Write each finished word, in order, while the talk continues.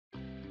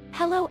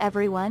Hello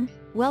everyone,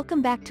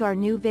 welcome back to our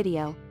new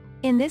video.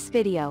 In this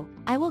video,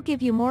 I will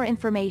give you more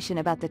information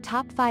about the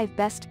top 5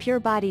 best pure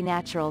body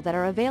natural that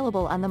are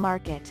available on the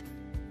market.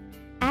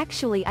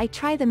 Actually, I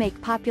try to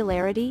make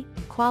popularity,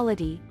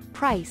 quality,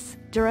 price,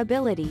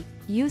 durability,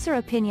 user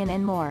opinion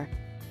and more.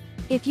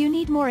 If you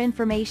need more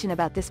information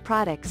about these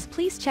products,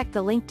 please check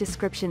the link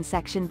description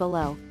section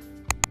below.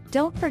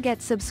 Don't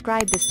forget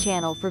subscribe this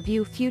channel for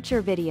view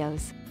future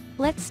videos.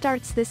 Let's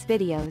start this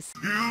videos.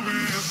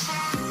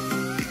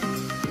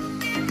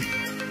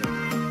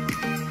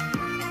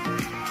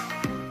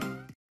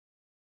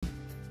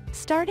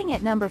 Starting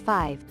at number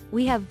 5,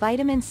 we have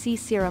Vitamin C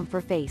Serum for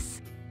Face.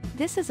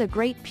 This is a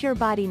great pure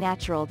body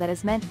natural that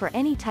is meant for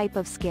any type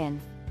of skin.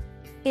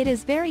 It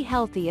is very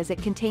healthy as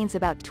it contains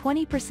about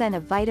 20%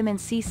 of vitamin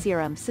C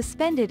serum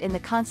suspended in the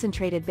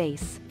concentrated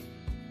base.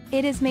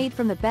 It is made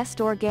from the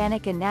best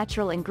organic and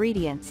natural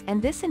ingredients,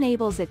 and this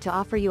enables it to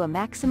offer you a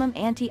maximum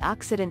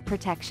antioxidant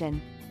protection.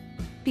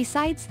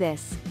 Besides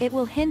this, it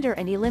will hinder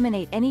and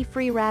eliminate any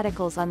free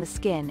radicals on the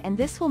skin, and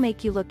this will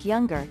make you look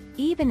younger,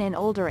 even in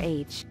older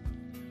age.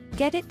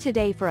 Get it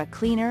today for a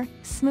cleaner,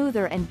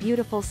 smoother and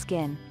beautiful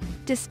skin.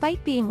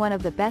 Despite being one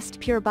of the best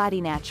pure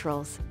body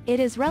naturals, it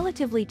is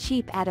relatively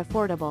cheap and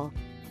affordable.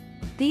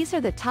 These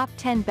are the top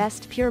 10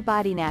 best pure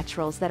body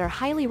naturals that are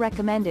highly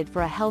recommended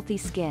for a healthy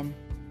skin.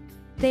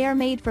 They are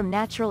made from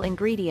natural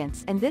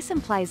ingredients, and this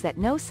implies that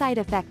no side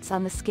effects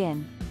on the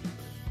skin.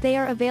 They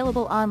are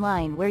available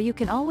online where you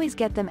can always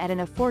get them at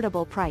an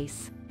affordable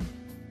price.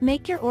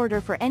 Make your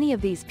order for any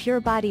of these pure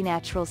body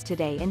naturals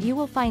today and you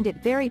will find it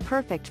very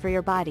perfect for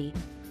your body.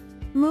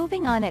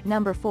 Moving on at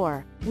number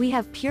 4, we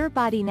have Pure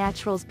Body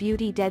Naturals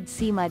Beauty Dead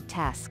Sea Mud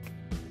Task.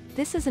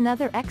 This is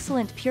another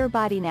excellent pure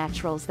body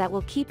naturals that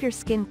will keep your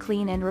skin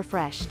clean and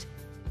refreshed.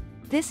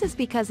 This is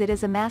because it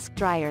is a mask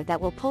dryer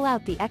that will pull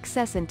out the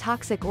excess and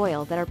toxic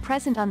oil that are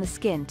present on the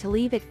skin to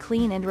leave it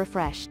clean and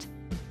refreshed.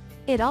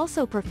 It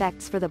also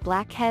perfects for the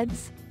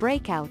blackheads,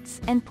 breakouts,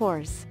 and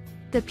pores.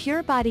 The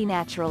Pure Body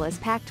Natural is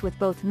packed with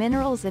both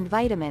minerals and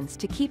vitamins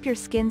to keep your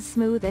skin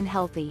smooth and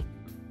healthy.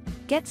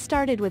 Get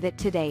started with it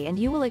today and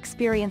you will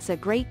experience a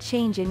great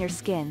change in your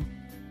skin.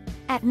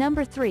 At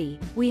number 3,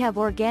 we have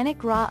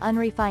Organic Raw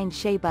Unrefined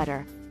Shea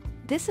Butter.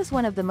 This is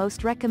one of the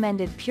most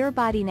recommended pure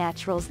body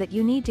naturals that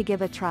you need to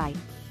give a try.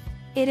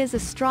 It is a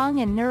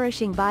strong and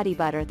nourishing body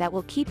butter that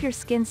will keep your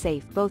skin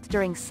safe both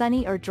during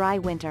sunny or dry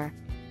winter.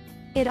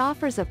 It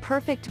offers a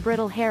perfect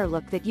brittle hair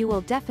look that you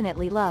will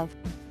definitely love.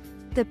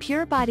 The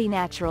Pure Body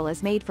Natural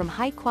is made from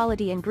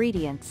high-quality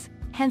ingredients,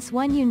 hence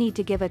one you need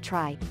to give a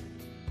try.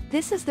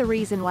 This is the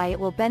reason why it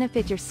will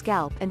benefit your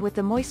scalp, and with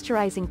the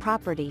moisturizing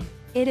property,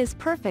 it is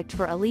perfect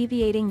for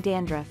alleviating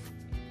dandruff.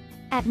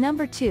 At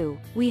number 2,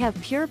 we have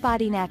Pure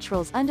Body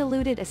Naturals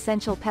Undiluted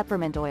Essential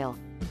Peppermint Oil.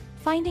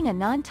 Finding a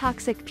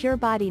non-toxic pure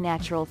body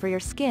natural for your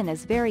skin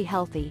is very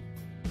healthy.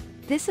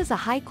 This is a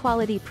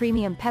high-quality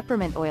premium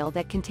peppermint oil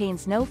that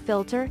contains no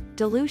filter,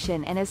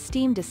 dilution and is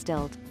steam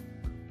distilled.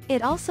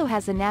 It also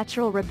has a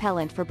natural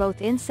repellent for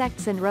both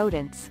insects and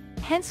rodents,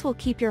 hence will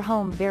keep your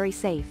home very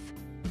safe.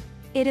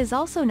 It is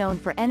also known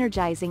for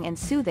energizing and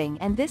soothing,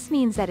 and this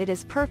means that it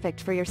is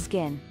perfect for your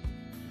skin.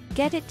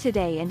 Get it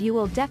today and you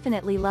will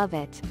definitely love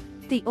it.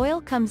 The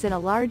oil comes in a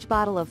large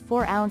bottle of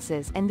 4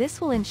 ounces, and this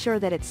will ensure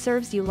that it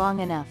serves you long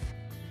enough.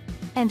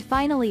 And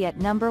finally at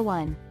number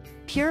 1.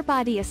 Pure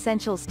Body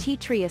Essentials Tea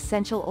Tree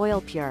Essential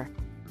Oil Pure.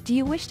 Do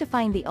you wish to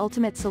find the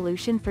ultimate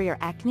solution for your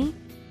acne?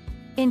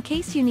 In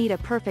case you need a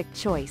perfect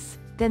choice,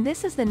 then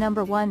this is the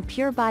number 1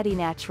 pure body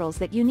naturals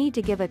that you need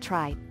to give a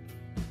try.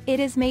 It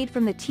is made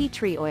from the tea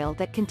tree oil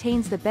that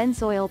contains the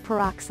benzoyl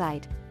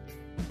peroxide.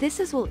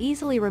 This will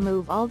easily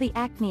remove all the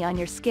acne on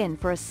your skin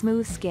for a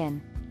smooth skin.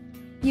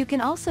 You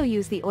can also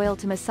use the oil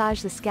to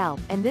massage the scalp,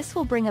 and this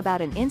will bring about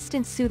an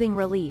instant soothing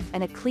relief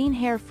and a clean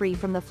hair free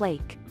from the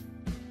flake.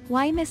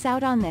 Why miss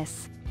out on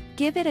this?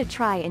 Give it a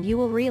try and you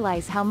will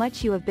realize how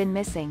much you have been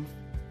missing.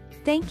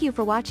 Thank you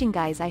for watching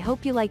guys. I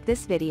hope you like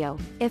this video.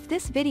 If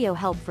this video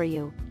helped for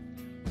you,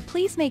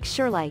 please make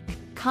sure like,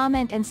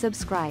 comment and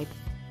subscribe.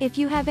 If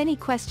you have any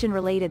question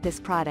related this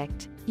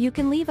product, you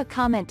can leave a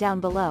comment down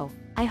below.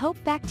 I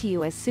hope back to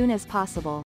you as soon as possible.